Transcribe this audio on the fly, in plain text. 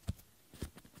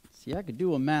See, I could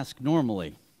do a mask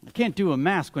normally. I can't do a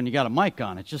mask when you got a mic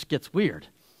on. It just gets weird.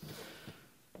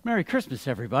 Merry Christmas,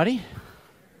 everybody.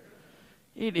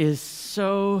 It is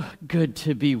so good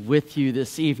to be with you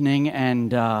this evening,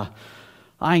 and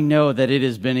I know that it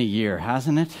has been a year,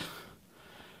 hasn't it?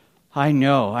 I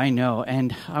know,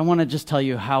 and I want to just tell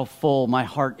you how full my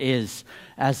heart is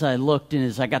as I looked and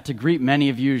as I got to greet many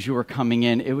of you as you were coming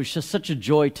in. It was just such a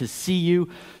joy to see you,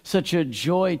 such a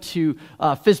joy to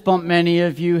fist bump many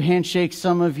of you, handshake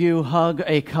some of you, hug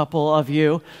a couple of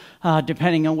you,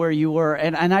 depending on where you were.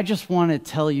 And I just want to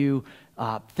tell you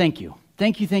thank you.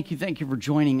 Thank you for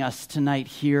joining us tonight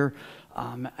here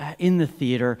in the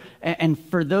theater. And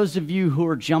for those of you who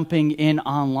are jumping in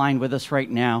online with us right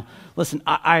now, listen,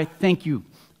 I thank you.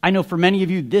 I know for many of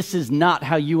you, this is not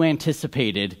how you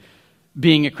anticipated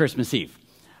being at Christmas Eve,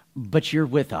 but you're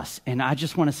with us. And I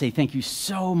just want to say thank you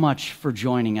so much for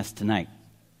joining us tonight.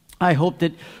 I hope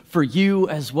that for you,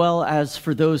 as well as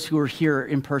for those who are here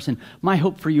in person, my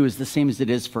hope for you is the same as it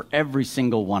is for every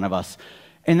single one of us.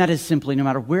 And that is simply, no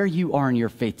matter where you are in your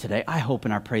faith today, I hope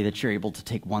and I pray that you're able to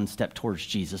take one step towards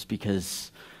Jesus, because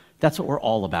that's what we're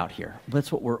all about here.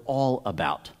 That's what we're all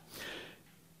about.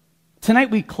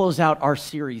 Tonight we close out our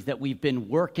series that we've been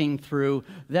working through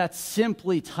that's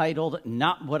simply titled,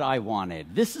 Not What I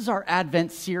Wanted. This is our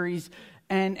Advent series,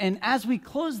 and as we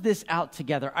close this out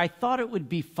together, I thought it would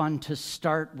be fun to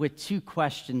start with two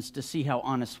questions to see how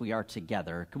honest we are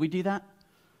together. Could we do that?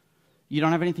 You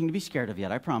don't have anything to be scared of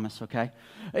yet, I promise, okay?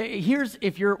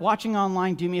 If you're watching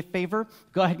online, do me a favor.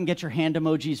 Go ahead and get your hand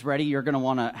emojis ready. You're going to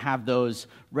want to have those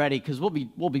ready because we'll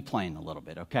be playing a little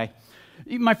bit, okay?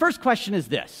 My first question is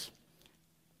this.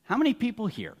 How many people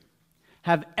here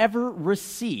have ever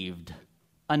received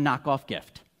a knockoff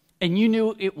gift? And you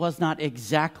knew it was not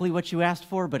exactly what you asked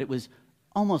for, but it was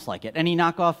almost like it. Any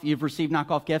knockoff, you've received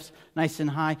knockoff gifts, nice and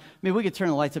high? Maybe we could turn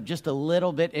the lights up just a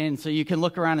little bit in so you can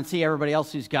look around and see everybody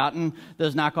else who's gotten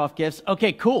those knockoff gifts.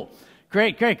 Okay, cool.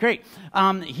 Great.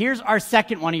 Here's our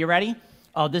second one. Are you ready?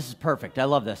 Oh, this is perfect. I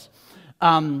love this.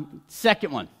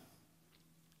 Second one.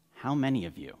 How many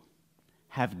of you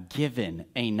have given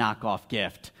a knockoff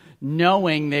gift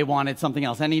knowing they wanted something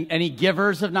else? Any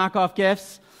givers of knockoff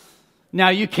gifts? Now,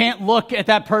 you can't look at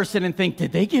that person and think,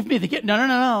 did they give me the gift?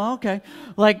 No, okay.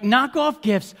 Like, knockoff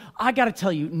gifts, I got to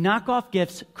tell you, knockoff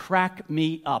gifts crack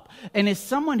me up. And as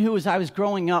someone who, as I was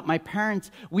growing up, my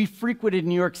parents, we frequented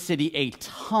New York City a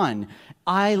ton.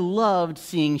 I loved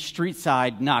seeing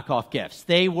street-side knockoff gifts.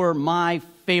 They were my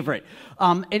favorite.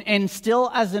 And still,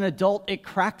 as an adult, it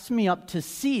cracks me up to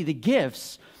see the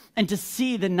gifts and to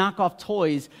see the knockoff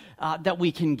toys that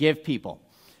we can give people.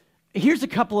 Here's a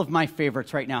couple of my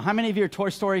favorites right now. How many of you are Toy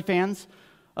Story fans?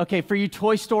 Okay, for you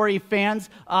Toy Story fans,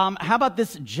 how about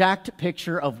this jacked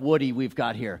picture of Woody we've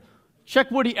got here?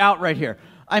 Check Woody out right here.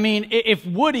 I mean, if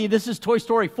Woody, this is Toy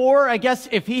Story 4, I guess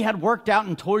if he had worked out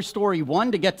in Toy Story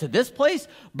 1 to get to this place,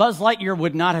 Buzz Lightyear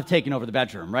would not have taken over the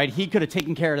bedroom, right? He could have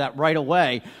taken care of that right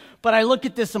away. But I look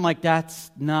at this, I'm like,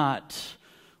 that's not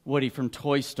Woody from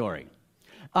Toy Story.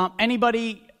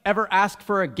 Anybody ever ask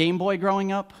for a Game Boy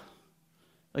growing up?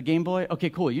 A Game Boy? Okay,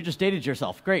 cool. You just dated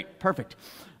yourself. Great. Perfect.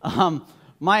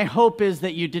 My hope is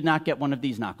that you did not get one of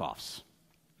these knockoffs.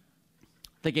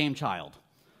 The Game Child.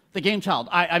 The Game Child.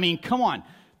 I mean, come on.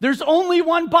 There's only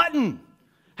one button.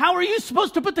 How are you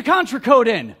supposed to put the Contra code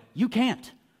in? You can't.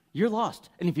 You're lost.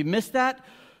 And if you missed that,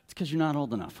 it's because you're not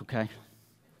old enough, okay?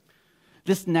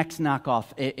 This next knockoff,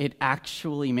 it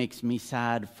actually makes me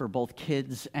sad for both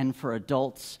kids and for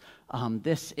adults.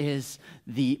 This is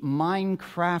the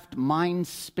Minecraft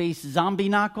Mindspace zombie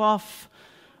knockoff.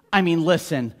 I mean,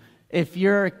 listen, if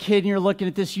you're a kid and you're looking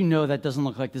at this, you know that doesn't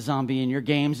look like the zombie in your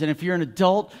games. And if you're an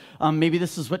adult, maybe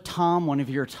this is what Tom, one of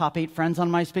your top 8 friends on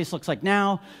MySpace, looks like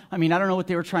now. I mean, I don't know what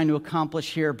they were trying to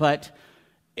accomplish here, but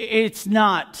it's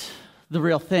not the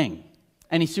real thing.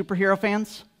 Any superhero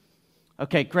fans?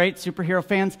 Okay, great, superhero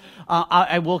fans.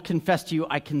 I will confess to you,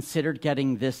 I considered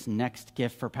getting this next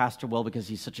gift for Pastor Will because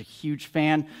he's such a huge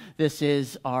fan. This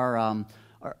is our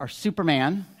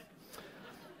Superman.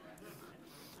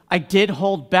 I did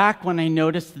hold back when I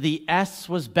noticed the S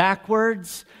was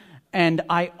backwards, and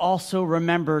I also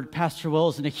remembered Pastor Will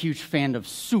isn't a huge fan of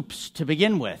soups to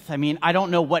begin with. I mean, I don't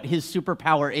know what his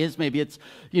superpower is. Maybe it's,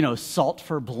 salt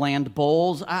for bland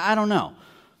bowls. I don't know.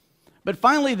 But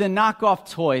finally, the knockoff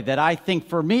toy that I think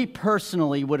for me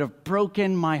personally would have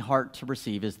broken my heart to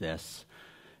receive is this.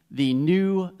 The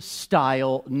new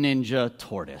style Ninja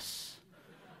Tortoise.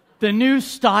 The new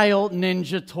style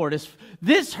Ninja Tortoise.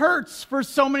 This hurts for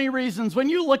so many reasons. When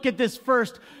you look at this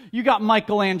first, you got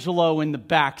Michelangelo in the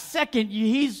back. Second,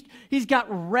 he's got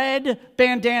red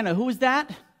bandana. Who is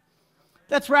that?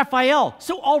 That's Raphael.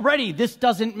 So already this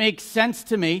doesn't make sense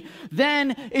to me.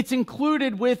 Then it's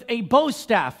included with a bow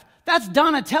staff. That's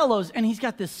Donatello's, and he's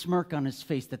got this smirk on his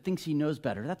face that thinks he knows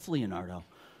better. That's Leonardo.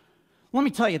 Let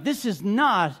me tell you, this is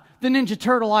not the Ninja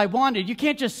Turtle I wanted. You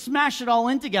can't just smash it all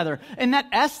in together. And that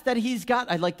S that he's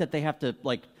got, I like that they have to,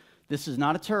 this is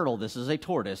not a turtle, this is a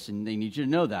tortoise, and they need you to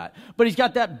know that. But he's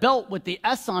got that belt with the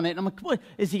S on it, and I'm like, what,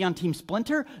 is he on Team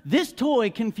Splinter? This toy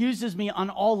confuses me on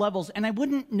all levels, and I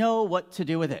wouldn't know what to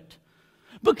do with it.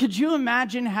 But could you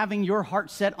imagine having your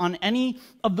heart set on any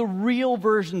of the real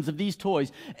versions of these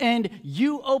toys, and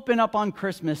you open up on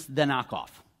Christmas the knockoff?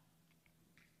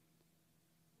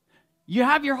 You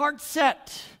have your heart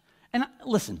set. And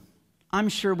listen, I'm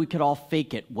sure we could all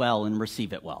fake it well and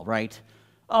receive it well, right?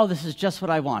 Oh, this is just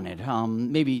what I wanted.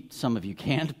 Maybe some of you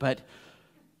can't, but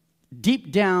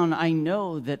deep down, I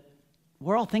know that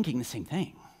we're all thinking the same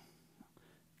thing.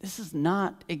 This is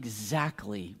not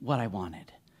exactly what I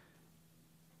wanted.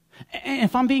 And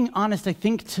if I'm being honest, I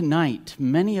think tonight,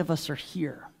 many of us are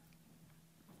here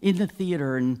in the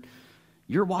theater, and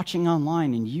you're watching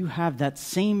online, and you have that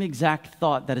same exact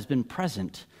thought that has been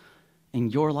present in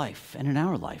your life and in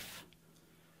our life.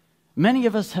 Many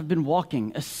of us have been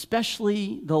walking,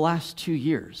 especially the last 2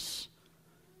 years,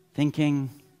 thinking,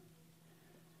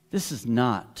 this is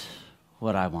not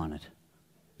what I wanted.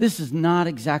 This is not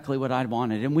exactly what I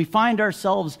wanted. And we find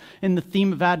ourselves in the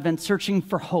theme of Advent searching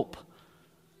for hope.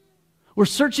 We're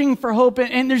searching for hope,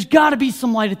 and there's got to be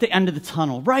some light at the end of the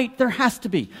tunnel, right? There has to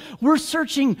be. We're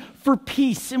searching for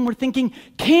peace, and we're thinking,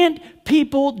 can't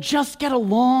people just get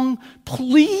along,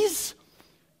 please?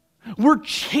 We're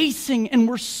chasing, and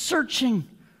we're searching,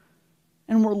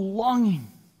 and we're longing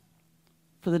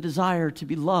for the desire to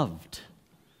be loved.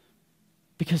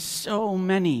 Because so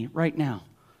many right now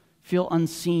feel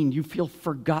unseen, you feel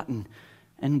forgotten,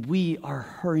 and we are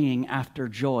hurrying after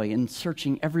joy and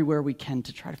searching everywhere we can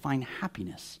to try to find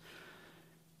happiness.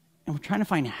 And we're trying to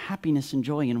find happiness and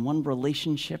joy in one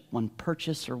relationship, one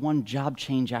purchase, or one job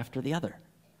change after the other.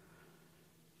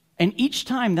 And each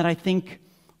time that I think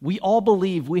we all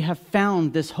believe we have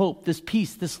found this hope, this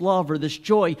peace, this love, or this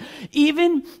joy,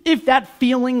 even if that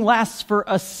feeling lasts for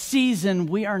a season,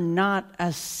 we are not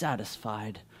as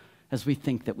satisfied as we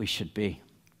think that we should be.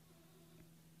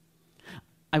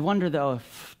 I wonder, though,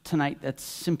 if tonight that's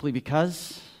simply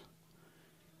because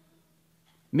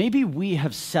maybe we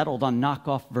have settled on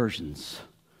knockoff versions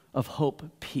of hope,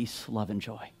 peace, love, and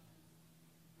joy.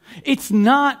 It's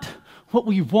not what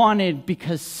we wanted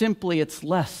because simply it's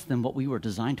less than what we were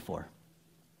designed for.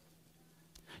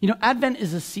 You know, Advent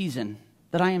is a season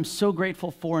that I am so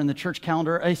grateful for in the church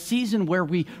calendar, a season where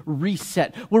we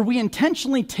reset, where we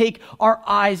intentionally take our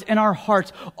eyes and our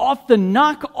hearts off the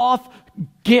knockoff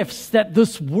gifts that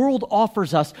this world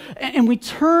offers us, and we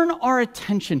turn our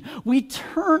attention, we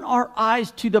turn our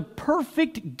eyes to the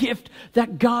perfect gift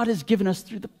that God has given us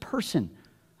through the person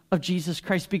of Jesus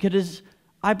Christ, because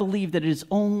I believe that it is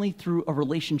only through a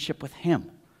relationship with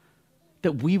Him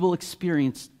that we will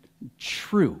experience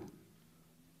true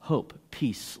hope,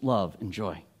 peace, love, and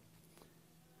joy.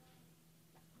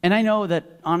 And I know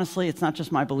that, honestly, it's not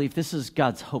just my belief. This is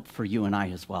God's hope for you and I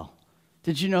as well.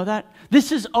 Did you know that?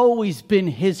 This has always been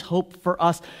His hope for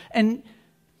us. And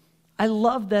I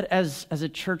love that as a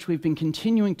church, we've been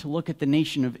continuing to look at the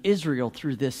nation of Israel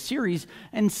through this series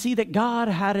and see that God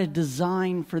had a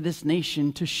design for this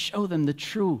nation to show them the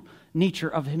true nature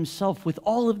of Himself with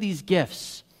all of these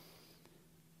gifts.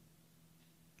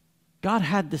 God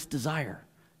had this desire,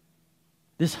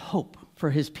 this hope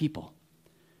for His people.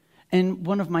 And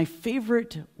one of my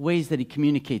favorite ways that He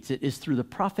communicates it is through the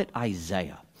prophet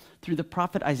Isaiah. Through the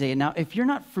prophet Isaiah. Now, if you're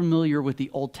not familiar with the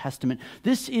Old Testament,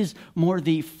 this is more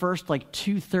the first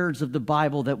 2/3 of the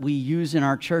Bible that we use in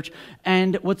our church.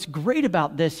 And what's great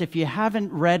about this, if you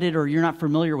haven't read it or you're not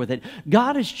familiar with it,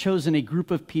 God has chosen a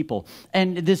group of people,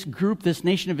 and this group, this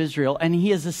nation of Israel, and He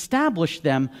has established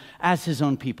them as His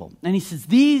own people. And He says,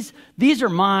 these are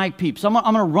my peeps. I'm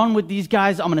going to run with these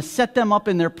guys. I'm going to set them up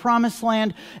in their promised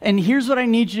land. And here's what I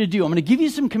need you to do. I'm going to give you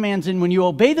some commands, and when you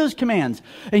obey those commands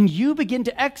and you begin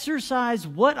to exercise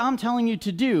what I'm telling you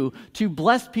to do, to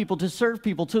bless people, to serve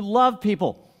people, to love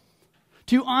people,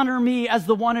 to honor me as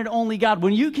the one and only God.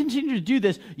 When you continue to do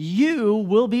this, you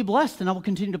will be blessed, and I will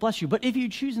continue to bless you. But if you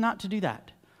choose not to do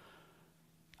that,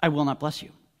 I will not bless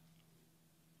you.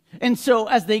 And so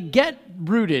as they get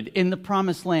rooted in the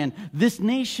promised land, this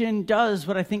nation does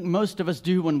what I think most of us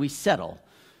do when we settle.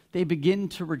 They begin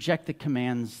to reject the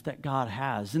commands that God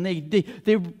has, and they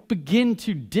begin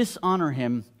to dishonor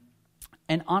Him.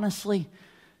 And honestly,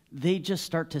 they just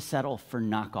start to settle for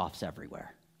knockoffs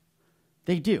everywhere.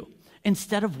 They do.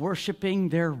 Instead of worshiping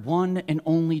their one and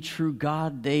only true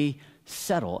God, they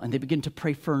settle and they begin to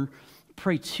pray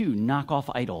to knock off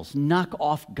idols, knock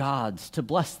off gods to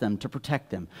bless them, to protect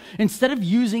them. Instead of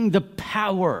using the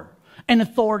power and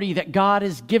authority that God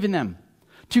has given them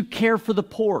to care for the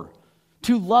poor,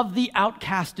 to love the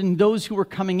outcast and those who are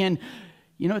coming in,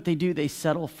 you know what they do? They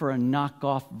settle for a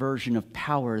knockoff version of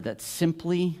power that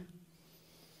simply,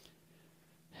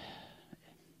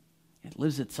 it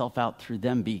lives itself out through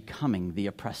them becoming the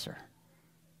oppressor,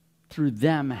 through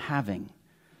them having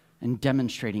and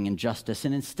demonstrating injustice.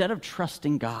 And instead of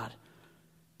trusting God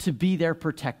to be their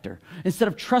protector, instead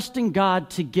of trusting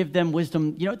God to give them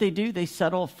wisdom, you know what they do? They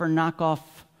settle for knockoff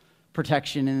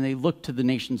protection and they look to the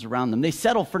nations around them. They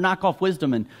settle for knockoff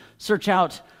wisdom and search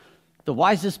out the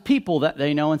wisest people that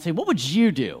they know and say, what would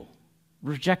you do?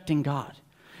 Rejecting God.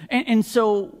 And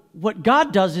so what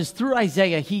God does is through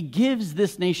Isaiah, he gives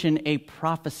this nation a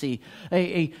prophecy,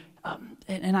 an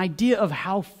idea of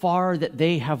how far that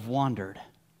they have wandered.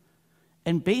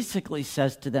 And basically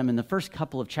says to them in the first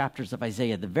couple of chapters of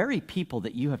Isaiah, the very people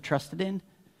that you have trusted in,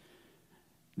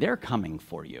 they're coming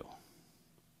for you.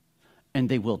 And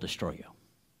they will destroy you.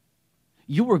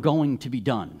 You are going to be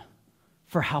done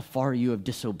for how far you have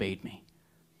disobeyed me.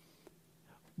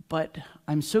 But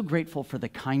I'm so grateful for the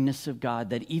kindness of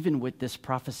God that even with this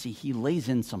prophecy, he lays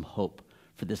in some hope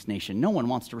for this nation. No one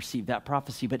wants to receive that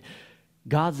prophecy, but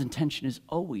God's intention is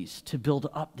always to build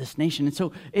up this nation. And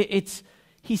so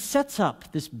he sets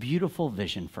up this beautiful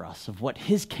vision for us of what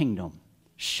his kingdom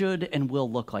should and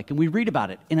will look like. And we read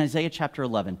about it in Isaiah chapter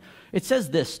 11. It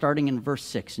says this, starting in verse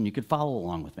 6, and you could follow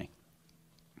along with me.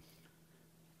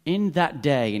 In that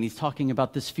day, and he's talking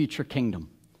about this future kingdom,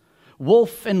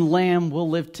 wolf and lamb will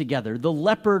live together. The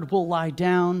leopard will lie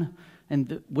down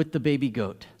with the baby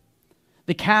goat.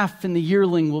 The calf and the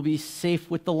yearling will be safe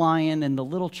with the lion, and the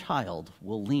little child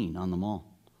will lean on them all.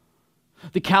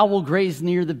 The cow will graze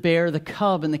near the bear. The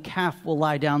cub and the calf will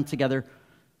lie down together.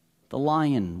 The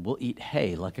lion will eat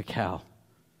hay like a cow.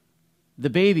 The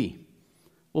baby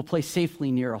will play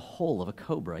safely near a hole of a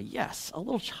cobra. Yes, a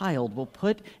little child will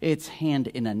put its hand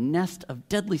in a nest of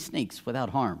deadly snakes without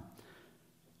harm.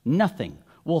 Nothing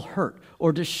will hurt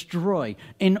or destroy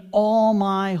in all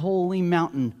my holy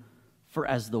mountain, for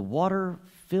as the water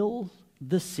fills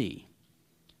the sea,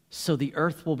 so the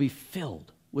earth will be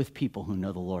filled with people who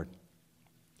know the Lord.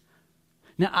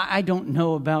 Now, I don't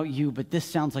know about you, but this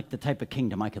sounds like the type of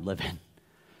kingdom I could live in,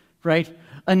 right?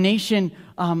 A nation,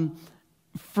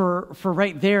 for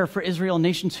right there, for Israel,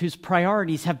 nations whose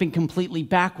priorities have been completely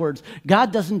backwards.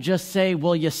 God doesn't just say,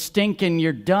 well, you stink and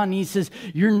you're done. He says,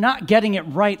 you're not getting it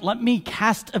right. Let me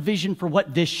cast a vision for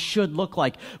what this should look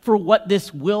like, for what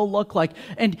this will look like.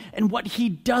 And what he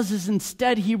does is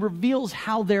instead, he reveals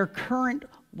how their current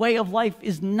way of life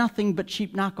is nothing but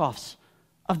cheap knockoffs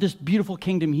of this beautiful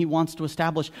kingdom he wants to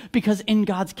establish. Because in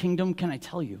God's kingdom, can I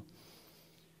tell you,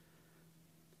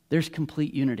 there's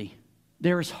complete unity.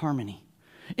 There is harmony.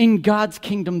 In God's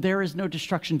kingdom, there is no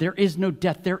destruction. There is no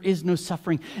death. There is no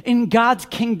suffering. In God's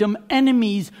kingdom,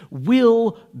 enemies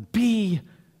will be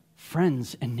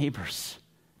friends and neighbors.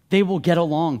 They will get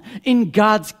along. In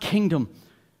God's kingdom,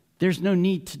 there's no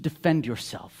need to defend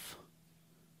yourself.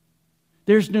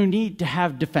 There's no need to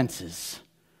have defenses,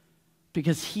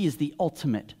 because he is the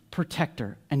ultimate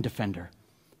protector and defender.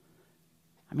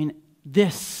 I mean,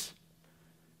 this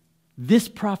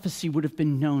prophecy would have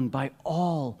been known by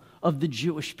all of the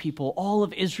Jewish people, all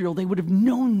of Israel. They would have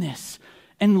known this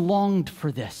and longed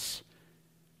for this.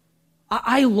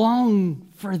 I long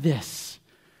for this.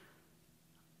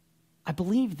 I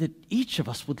believe that each of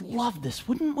us would love this,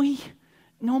 wouldn't we?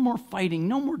 No more fighting,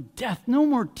 no more death, no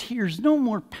more tears, no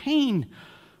more pain.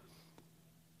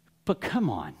 But come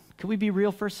on, can we be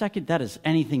real for a second? That is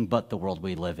anything but the world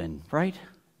we live in, right?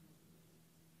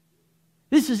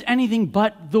 This is anything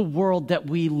but the world that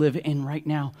we live in right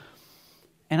now.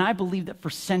 And I believe that for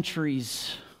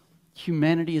centuries,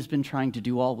 humanity has been trying to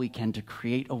do all we can to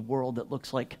create a world that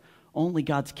looks like only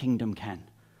God's kingdom can.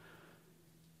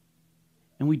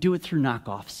 And we do it through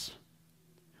knockoffs.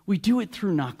 We do it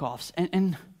through knockoffs.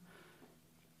 And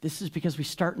this is because we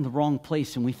start in the wrong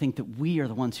place and we think that we are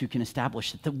the ones who can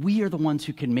establish it, that we are the ones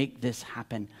who can make this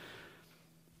happen.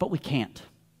 But we can't.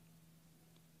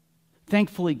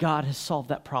 Thankfully, God has solved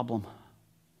that problem.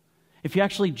 If you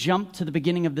actually jump to the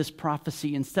beginning of this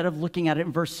prophecy, instead of looking at it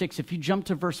in verse 6, if you jump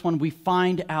to verse 1, we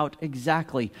find out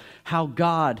exactly how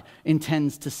God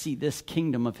intends to see this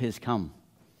kingdom of his come.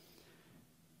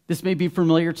 This may be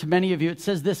familiar to many of you. It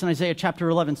says this in Isaiah chapter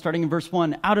 11, starting in verse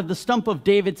 1, out of the stump of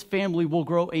David's family will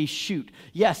grow a shoot.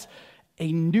 Yes,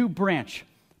 a new branch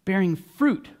bearing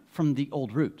fruit from the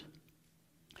old root.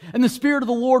 And the Spirit of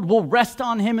the Lord will rest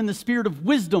on him, in the spirit of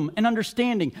wisdom and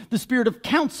understanding, the spirit of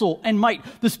counsel and might,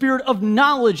 the spirit of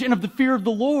knowledge and of the fear of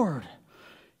the Lord.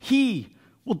 He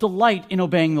will delight in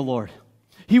obeying the Lord.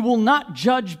 He will not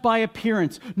judge by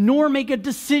appearance, nor make a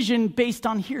decision based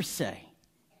on hearsay.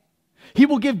 He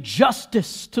will give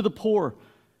justice to the poor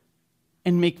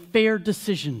and make fair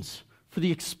decisions for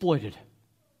the exploited.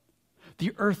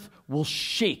 The earth will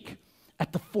shake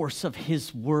at the force of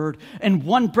his word, and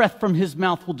one breath from his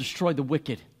mouth will destroy the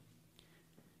wicked.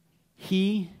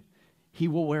 He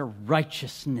will wear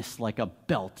righteousness like a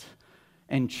belt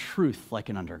and truth like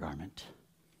an undergarment.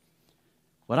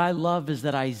 What I love is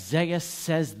that Isaiah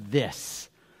says this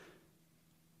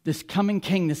coming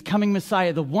king, this coming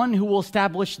Messiah, the one who will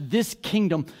establish this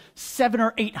kingdom 700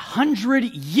 or 800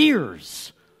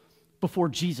 years before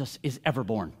Jesus is ever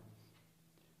born.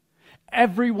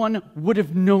 Everyone would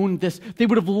have known this. They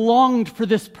would have longed for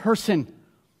this person.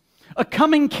 A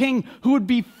coming king who would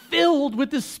be filled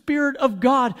with the Spirit of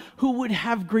God, who would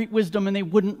have great wisdom and they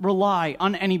wouldn't rely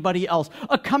on anybody else.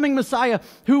 A coming Messiah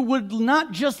who would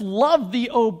not just love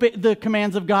the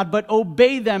commands of God, but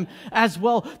obey them as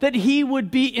well. That he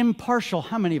would be impartial.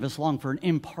 How many of us long for an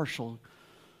impartial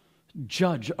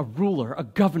judge, a ruler, a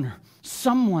governor,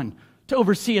 someone to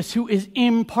oversee us who is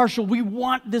impartial? We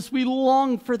want this. We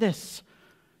long for this.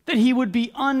 That he would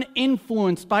be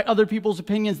uninfluenced by other people's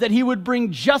opinions. That he would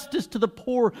bring justice to the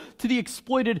poor, to the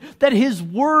exploited. That his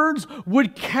words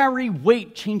would carry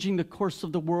weight, changing the course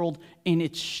of the world in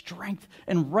its strength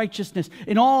and righteousness.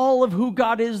 In all of who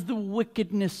God is, the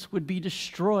wickedness would be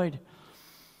destroyed.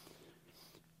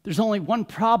 There's only one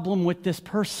problem with this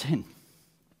person.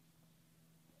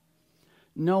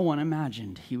 No one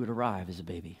imagined he would arrive as a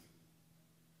baby.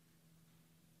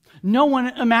 No one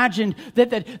imagined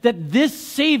that this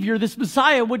Savior, this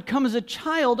Messiah, would come as a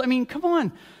child. I mean, come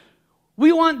on.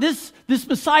 We want this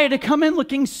Messiah to come in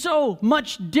looking so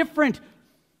much different.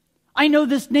 I know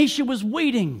this nation was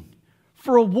waiting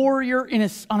for a warrior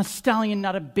on a stallion,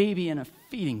 not a baby in a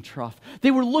feeding trough.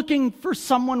 They were looking for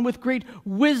someone with great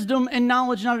wisdom and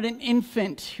knowledge, not an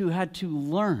infant who had to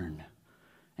learn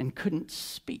and couldn't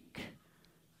speak.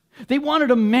 They wanted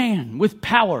a man with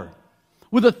power,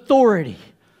 with authority,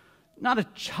 not a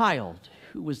child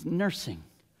who was nursing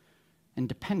and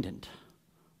dependent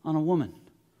on a woman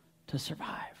to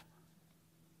survive.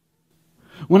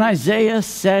 When Isaiah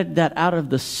said that out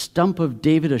of the stump of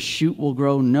David a shoot will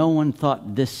grow, no one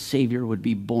thought this Savior would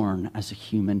be born as a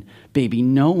human baby.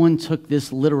 No one took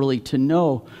this literally to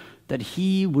know that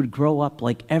he would grow up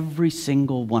like every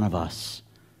single one of us.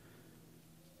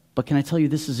 But can I tell you,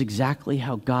 this is exactly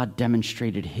how God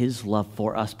demonstrated his love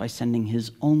for us by sending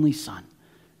his only Son,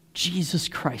 Jesus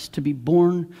Christ, to be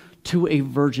born to a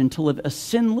virgin, to live a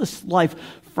sinless life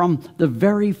from the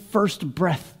very first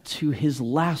breath to his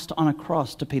last on a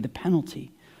cross, to pay the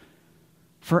penalty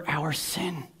for our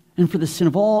sin and for the sin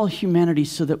of all humanity,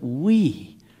 so that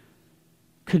we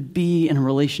could be in a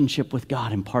relationship with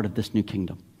God and part of this new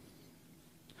kingdom.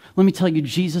 Let me tell you,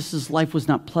 Jesus' life was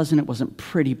not pleasant, it wasn't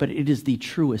pretty, but it is the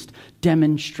truest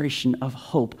demonstration of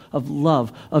hope, of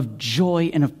love, of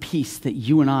joy, and of peace that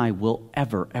you and I will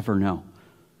ever know.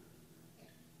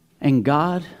 And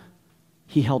God,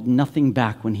 he held nothing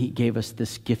back when he gave us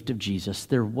this gift of Jesus.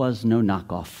 There was no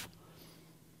knockoff.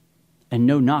 And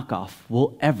no knockoff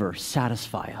will ever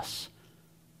satisfy us.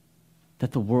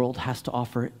 That the world has to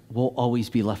offer will always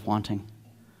be left wanting.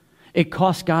 It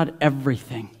cost God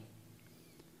everything.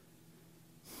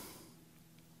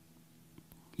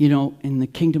 You know, in the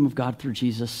kingdom of God through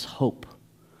Jesus, hope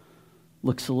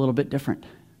looks a little bit different.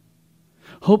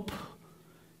 Hope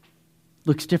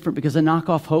looks different because a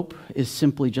knockoff hope is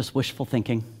simply just wishful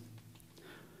thinking.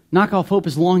 Knockoff hope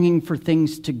is longing for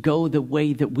things to go the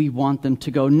way that we want them to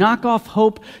go. Knockoff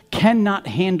hope cannot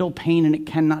handle pain and it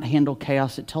cannot handle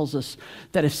chaos. It tells us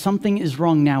that if something is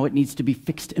wrong now, it needs to be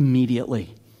fixed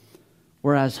immediately.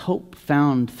 Whereas hope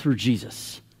found through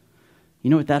Jesus, you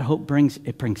know what that hope brings?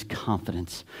 It brings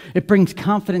confidence. It brings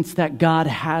confidence that God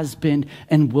has been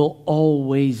and will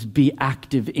always be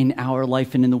active in our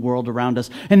life and in the world around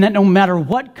us. And that no matter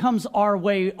what comes our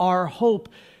way, our hope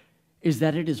is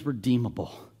that it is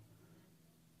redeemable.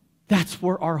 That's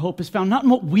where our hope is found. Not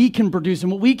in what we can produce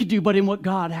and what we could do, but in what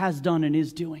God has done and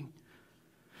is doing.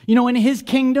 You know, in his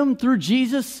kingdom, through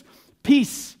Jesus,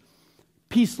 peace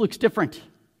looks different.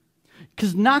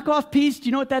 Because knockoff peace, do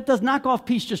you know what that does? Knockoff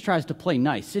peace just tries to play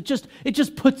nice. It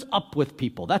just puts up with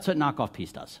people. That's what knockoff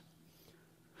peace does.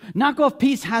 Knockoff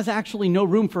peace has actually no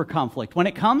room for conflict. When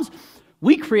it comes,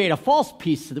 we create a false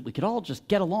peace so that we could all just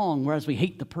get along, whereas we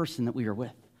hate the person that we are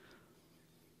with.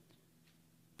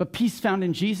 But peace found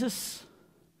in Jesus,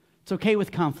 It's okay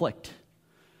with conflict.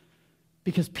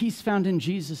 Because peace found in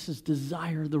Jesus'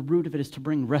 desire, the root of it is to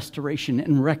bring restoration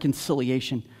and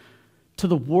reconciliation to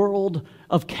the world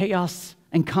of chaos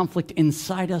and conflict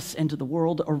inside us and to the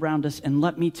world around us. And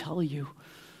let me tell you,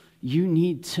 you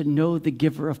need to know the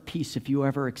giver of peace if you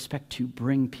ever expect to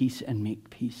bring peace and make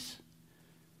peace.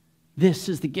 This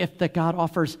is the gift that God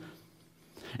offers.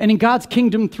 And in God's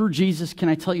kingdom through Jesus, can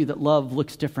I tell you that love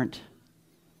looks different?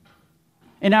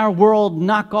 In our world,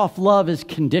 knockoff love is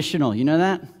conditional. You know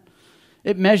that?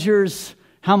 It measures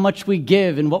how much we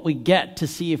give and what we get to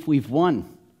see if we've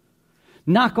won.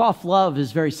 Knockoff love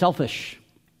is very selfish.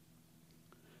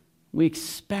 We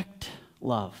expect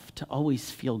love to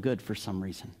always feel good for some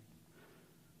reason.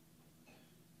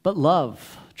 But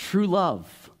love, true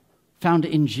love, found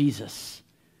in Jesus,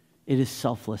 it is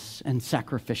selfless and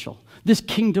sacrificial. This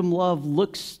kingdom love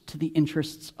looks to the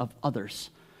interests of others,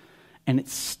 and it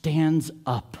stands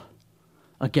up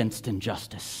against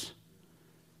injustice.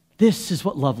 This is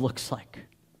what love looks like.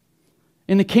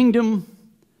 In the kingdom,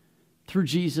 through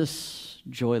Jesus,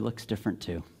 joy looks different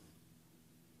too.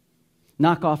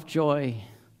 Knock off joy.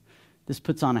 This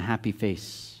puts on a happy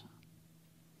face.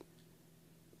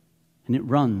 And it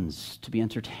runs to be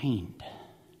entertained.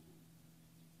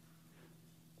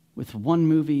 With one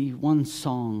movie, one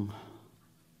song,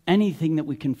 anything that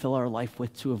we can fill our life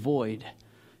with to avoid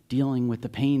dealing with the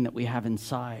pain that we have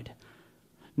inside.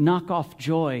 Knock off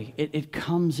joy. It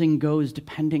comes and goes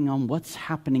depending on what's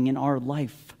happening in our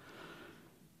life.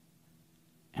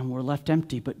 And we're left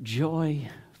empty. But joy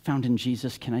found in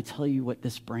Jesus, can I tell you what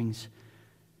this brings?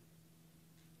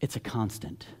 It's a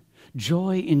constant.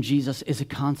 Joy in Jesus is a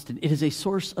constant. It is a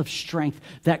source of strength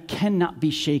that cannot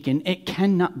be shaken. It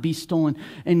cannot be stolen.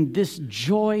 And this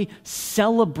joy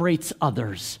celebrates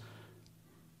others.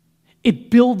 It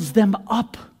builds them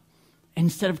up.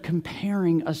 Instead of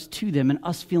comparing us to them and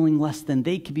us feeling less than,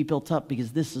 they can be built up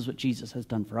because this is what Jesus has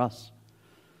done for us.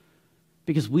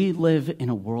 Because we live in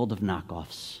a world of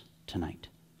knockoffs tonight.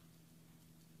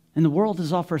 And the world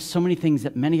has offered so many things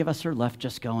that many of us are left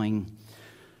just going,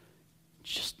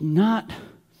 it's not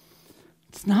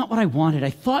what I wanted. I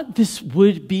thought this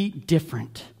would be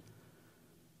different.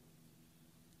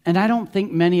 And I don't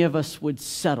think many of us would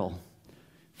settle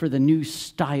for the new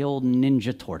styled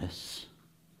Ninja Tortoise.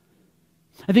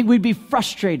 I think we'd be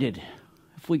frustrated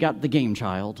if we got the Game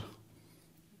Child.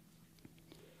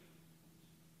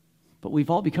 But we've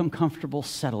all become comfortable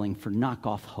settling for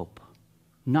knockoff hope,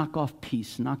 knockoff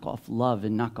peace, knockoff love,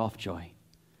 and knockoff joy.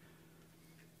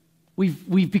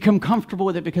 We've become comfortable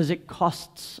with it because it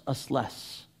costs us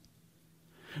less.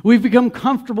 We've become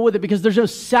comfortable with it because there's no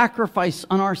sacrifice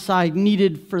on our side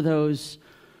needed for those.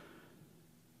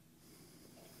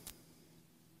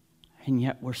 And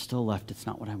yet we're still left, it's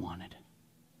not what I wanted.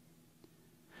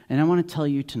 And I want to tell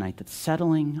you tonight that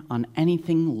settling on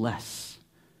anything less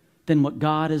than what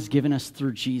God has given us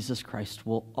through Jesus Christ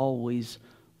will always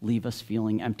leave us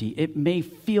feeling empty. It may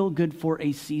feel good for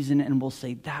a season, and we'll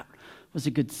say, that was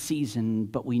a good season,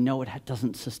 but we know it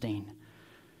doesn't sustain.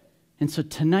 And so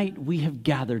tonight we have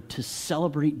gathered to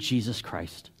celebrate Jesus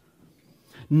Christ.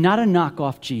 Not a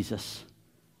knockoff Jesus,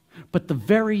 but the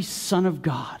very Son of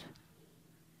God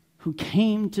who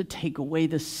came to take away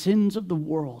the sins of the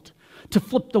world, to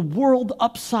flip the world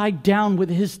upside down with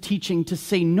his teaching, to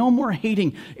say no more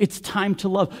hating, it's time to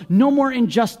love. No more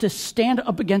injustice, stand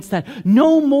up against that.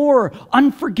 No more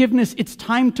unforgiveness, it's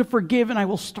time to forgive, and I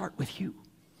will start with you.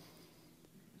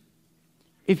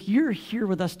 If you're here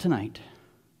with us tonight,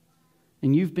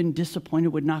 and you've been disappointed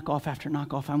with knockoff after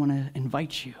knockoff, I want to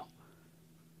invite you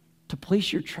to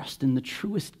place your trust in the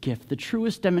truest gift, the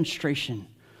truest demonstration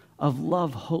of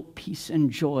love, hope, peace, and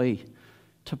joy,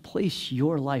 to place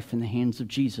your life in the hands of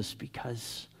Jesus,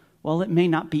 because while it may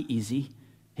not be easy,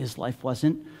 his life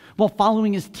wasn't. While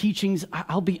following his teachings,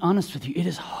 I'll be honest with you, it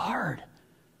is hard.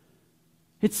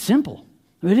 It's simple,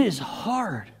 but it is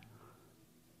hard.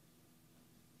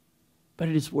 But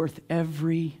it is worth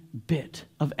every bit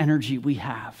of energy we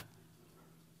have,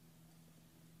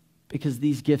 because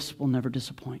these gifts will never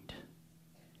disappoint.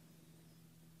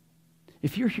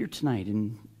 If you're here tonight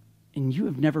and you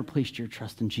have never placed your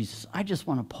trust in Jesus, I just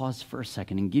want to pause for a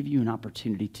second and give you an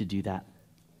opportunity to do that.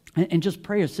 And just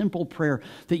pray a simple prayer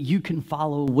that you can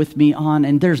follow with me on.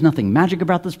 And there's nothing magic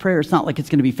about this prayer. It's not like it's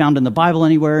going to be found in the Bible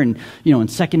anywhere. And, in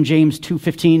 2 James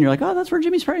 2:15, you're like, oh, that's where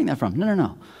Jimmy's praying that from.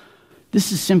 No.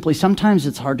 This is simply, sometimes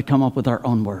it's hard to come up with our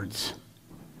own words.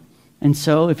 And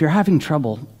so if you're having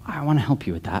trouble, I want to help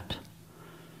you with that.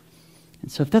 And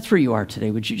so if that's where you are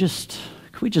today,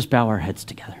 could we just bow our heads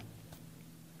together?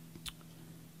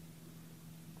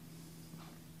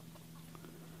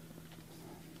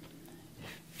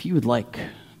 if you would like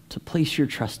to place your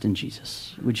trust in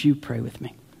Jesus, would you pray with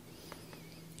me?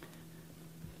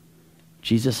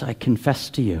 Jesus, I confess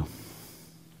to you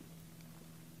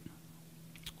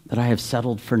that I have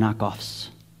settled for knockoffs.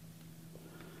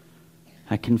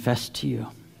 I confess to you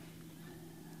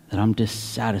that I'm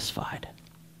dissatisfied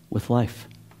with life.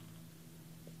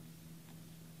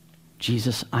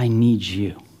 Jesus, I need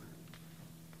you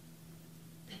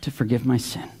to forgive my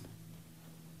sin,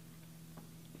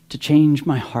 to change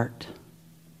my heart,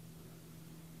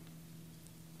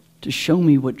 to show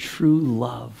me what true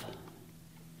love,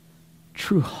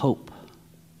 true hope,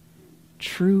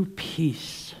 true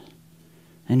peace,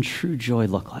 and true joy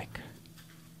look like.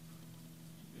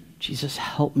 Jesus,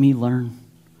 help me learn,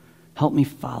 help me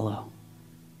follow,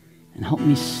 and help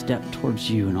me step towards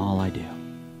you in all I do.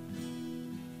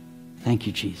 Thank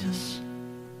you, Jesus.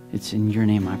 It's in your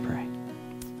name I pray.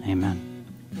 Amen.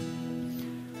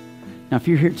 Now, if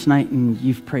you're here tonight and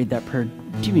you've prayed that prayer,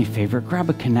 do me a favor, grab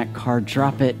a Connect card,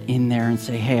 drop it in there and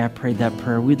say, hey, I prayed that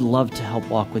prayer. We'd love to help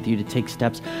walk with you to take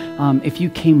steps. If you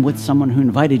came with someone who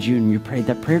invited you and you prayed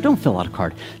that prayer, don't fill out a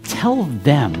card. Tell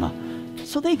them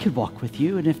so they could walk with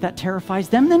you. And if that terrifies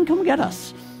them, then come get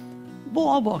us. We'll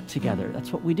all walk together.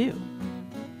 That's what we do.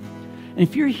 And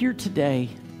if you're here today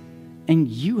and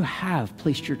you have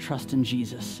placed your trust in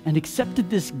Jesus and accepted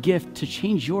this gift to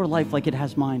change your life like it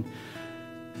has mine,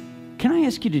 can I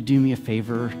ask you to do me a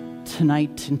favor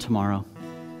tonight and tomorrow?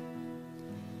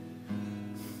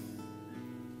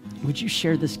 Would you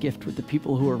share this gift with the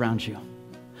people who are around you?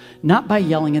 Not by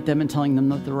yelling at them and telling them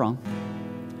that they're wrong.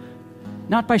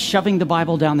 Not by shoving the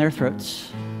Bible down their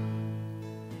throats.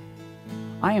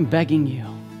 I am begging you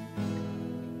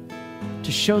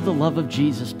to show the love of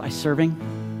Jesus by serving,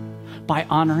 by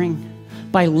honoring,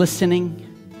 by listening,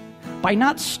 by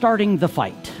not starting the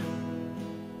fight.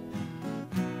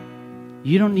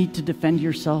 You don't need to defend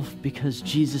yourself because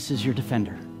Jesus is your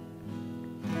defender.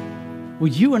 Will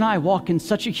you and I walk in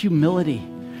such a humility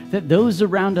that those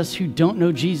around us who don't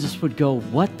know Jesus would go,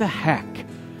 what the heck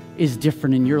is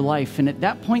different in your life? And at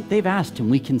that point, they've asked, and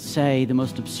we can say the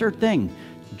most absurd thing,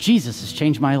 Jesus has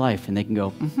changed my life. And they can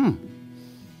go,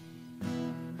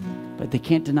 But they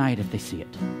can't deny it if they see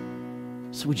it.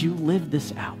 So would you live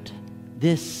this out?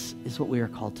 This is what we are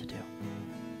called to do.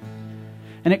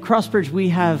 And at Crossbridge, we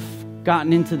have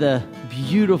gotten into the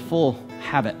beautiful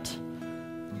habit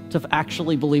to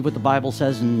actually believe what the Bible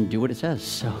says and do what it says.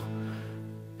 So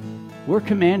we're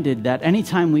commanded that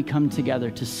anytime we come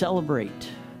together to celebrate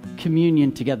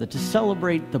communion together, to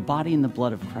celebrate the body and the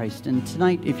blood of Christ. And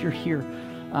tonight, if you're here,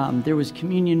 there was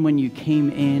communion when you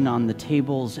came in on the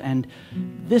tables. And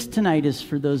this tonight is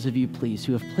for those of you, please,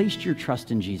 who have placed your trust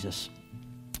in Jesus.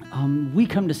 We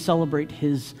come to celebrate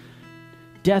his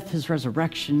death, his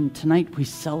resurrection. Tonight we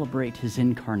celebrate his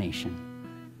incarnation.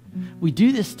 We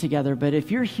do this together, but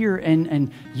if you're here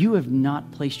and you have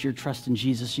not placed your trust in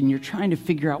Jesus and you're trying to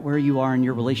figure out where you are in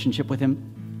your relationship with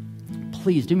him,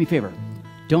 please do me a favor.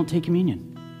 Don't take communion.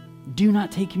 Do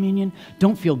not take communion.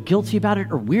 Don't feel guilty about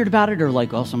it or weird about it or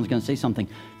like, oh, someone's going to say something.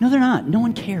 No, they're not. No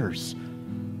one cares.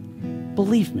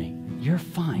 Believe me, you're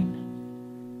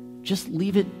fine. Just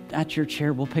leave it at your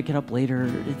chair. We'll pick it up later.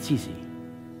 It's easy.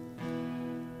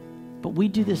 But we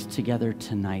do this together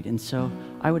tonight. And so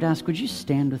I would ask, would you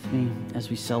stand with me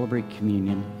as we celebrate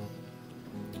communion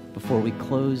before we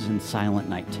close in silent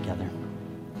night together?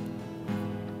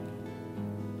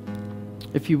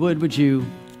 If you would you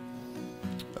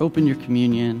open your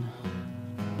communion,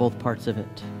 both parts of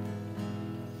it.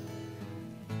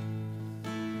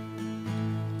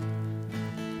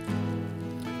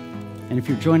 And if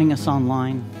you're joining us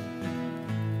online,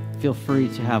 feel free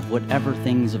to have whatever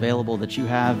things available that you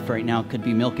have. Right now, it could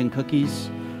be milk and cookies.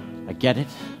 I get it.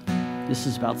 This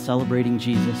is about celebrating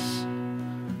Jesus.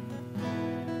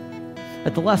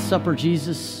 At the Last Supper,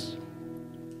 Jesus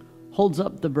holds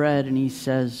up the bread and he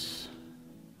says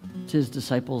to his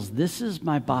disciples, "This is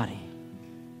my body."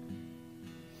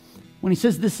 When he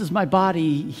says, "This is my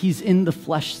body," he's in the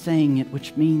flesh saying it,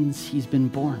 which means he's been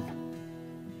born.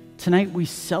 Tonight we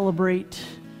celebrate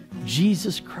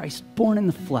Jesus Christ, born in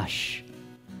the flesh.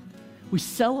 We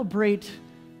celebrate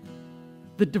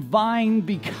the divine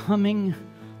becoming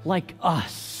like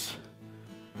us.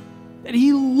 That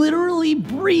he literally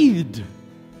breathed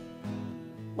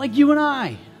like you and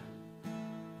I.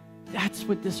 That's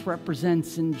what this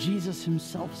represents. And Jesus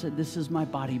himself said, "This is my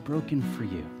body broken for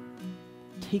you.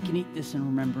 Take and eat this in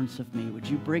remembrance of me." Would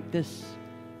you break this?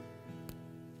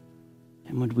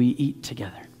 And would we eat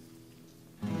together?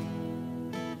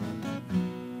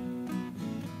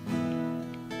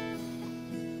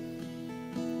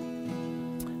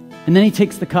 And then he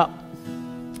takes the cup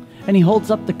And he holds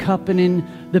up the cup, and in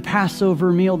the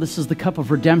Passover meal, this is the cup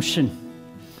of redemption,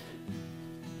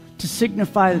 to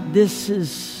signify that this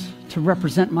is to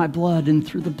represent my blood, and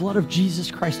through the blood of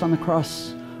Jesus Christ on the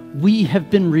cross, we have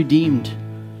been redeemed.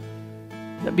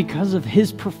 That because of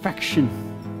his perfection,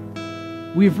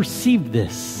 we have received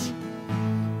this.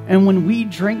 And when we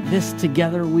drink this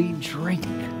together, we drink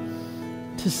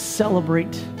to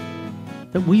celebrate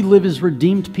that we live as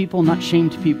redeemed people, not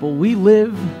shamed people. We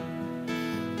live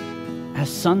as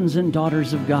sons and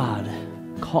daughters of God,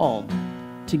 called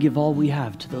to give all we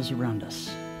have to those around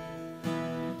us.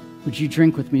 Would you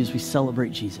drink with me as we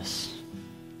celebrate Jesus?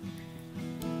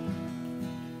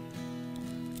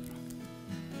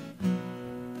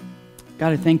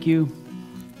 God, I thank you.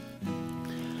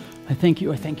 I thank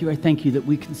you, I thank you, I thank you that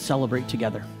we can celebrate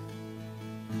together.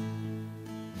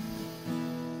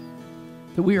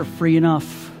 That we are free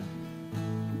enough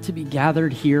to be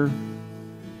gathered here.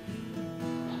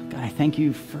 God, I thank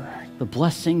you for the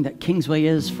blessing that Kingsway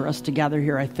is for us to gather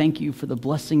here. I thank you for the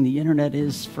blessing the internet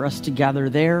is for us to gather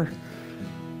there.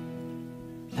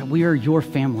 That we are your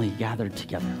family gathered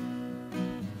together.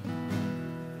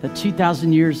 That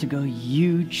 2,000 years ago,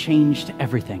 you changed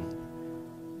everything.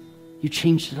 You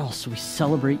changed it all, so we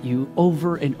celebrate you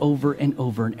over and over and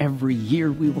over. And every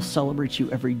year we will celebrate you.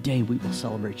 Every day we will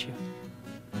celebrate you.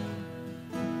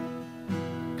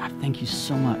 God, thank you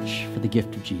so much for the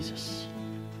gift of Jesus.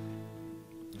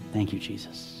 Thank you,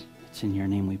 Jesus. It's in your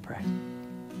name we pray.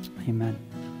 Amen.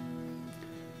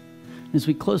 As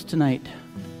we close tonight,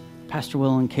 Pastor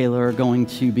Will and Kayla are going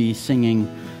to be singing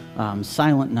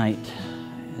Silent Night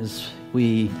as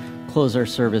we close our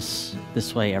service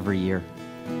this way every year.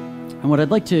 And what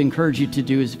I'd like to encourage you to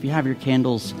do is, if you have your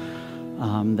candles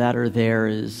that are there,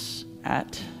 is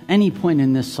at any point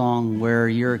in this song where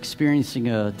you're experiencing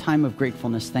a time of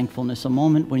gratefulness, thankfulness, a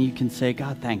moment when you can say,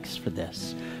 God, thanks for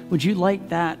this. Would you light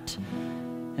that?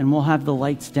 And we'll have the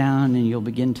lights down and you'll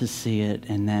begin to see it.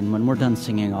 And then when we're done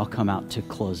singing, I'll come out to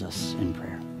close us in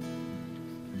prayer.